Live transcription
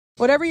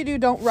Whatever you do,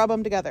 don't rub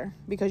them together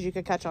because you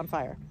could catch on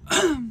fire.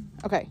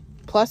 Okay.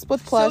 Plus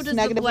with plus,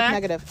 negative with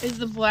negative. Is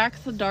the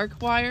black the dark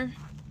wire?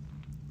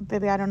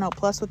 Baby, I don't know.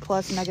 Plus with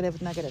plus, negative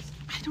with negative.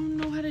 I don't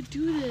know how to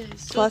do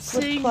this. Plus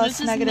with plus,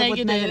 negative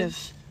with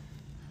negative.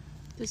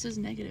 This is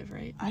negative,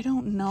 right? I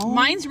don't know.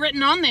 Mine's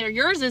written on there.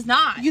 Yours is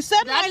not. You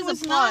said that mine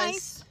was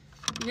plus.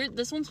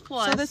 This one's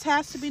plus. So this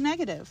has to be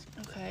negative.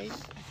 Okay.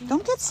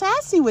 Don't get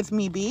sassy with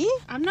me, B.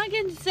 I'm not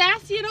getting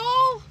sassy at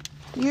all.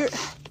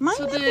 My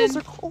nipples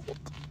are cold.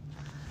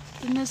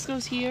 Then this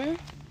goes here.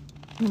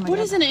 Oh what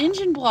does an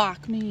engine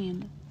block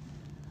mean?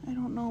 I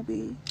don't know,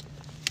 B.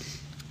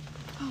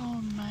 Oh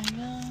my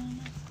god.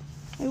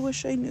 I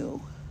wish I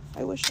knew.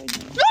 I wish I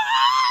knew.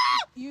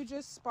 You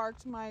just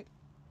sparked my...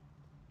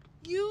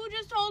 You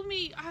just told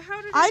me.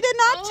 How did I did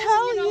not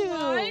tell you? You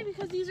know why?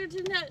 Because these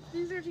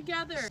are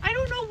together. I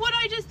don't know what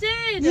I just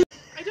did.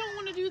 I don't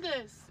want to do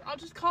this. I'll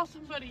just call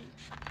somebody.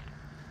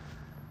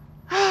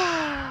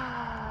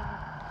 I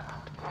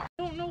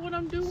don't know what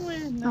I'm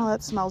doing. Oh,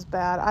 that smells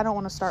bad. I don't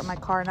want to start my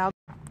car now.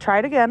 Try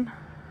it again.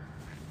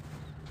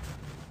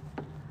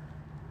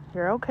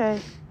 You're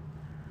okay.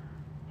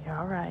 You're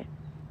all right.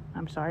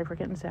 I'm sorry for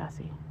getting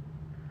sassy.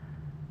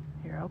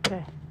 You're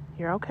okay.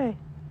 You're okay.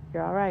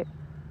 You're all right.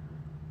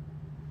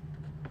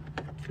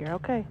 You're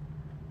okay.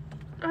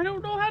 I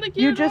don't know how to get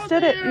You just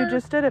did there. it. You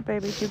just did it,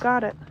 baby. You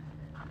got it.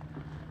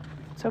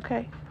 It's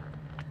okay.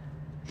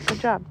 Good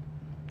job.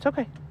 It's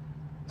okay.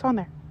 It's on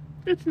there.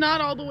 It's not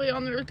all the way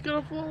on there. It's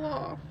gonna fall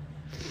off.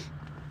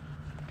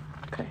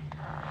 Okay.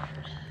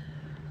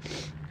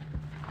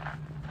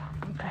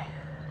 Okay.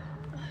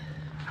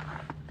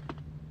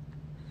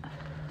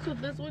 So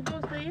this one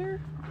goes there?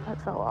 That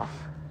fell off.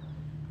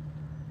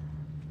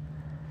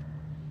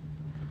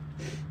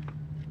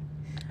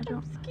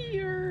 I'm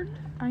scared.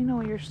 I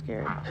know you're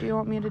scared. Do you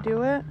want me to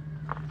do it?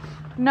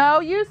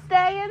 No, you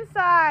stay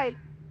inside.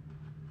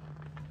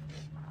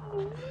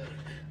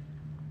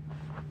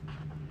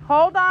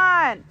 Hold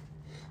on.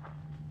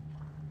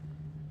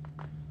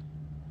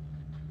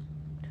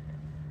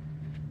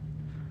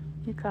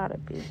 You gotta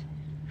be.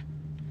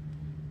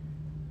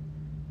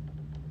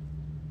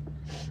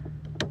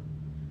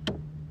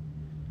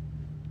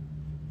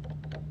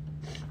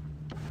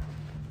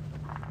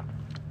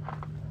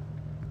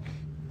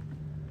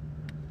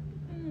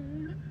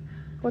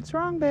 What's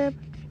wrong, babe?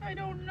 I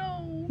don't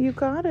know. You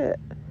got it.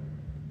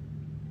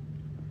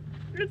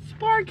 It's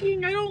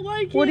sparking. I don't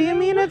like it. What do you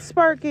mean it's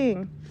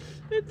sparking?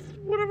 It's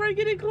whenever I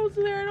get it close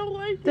to there, I don't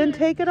like it. Then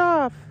take it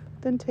off.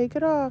 Then take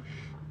it off.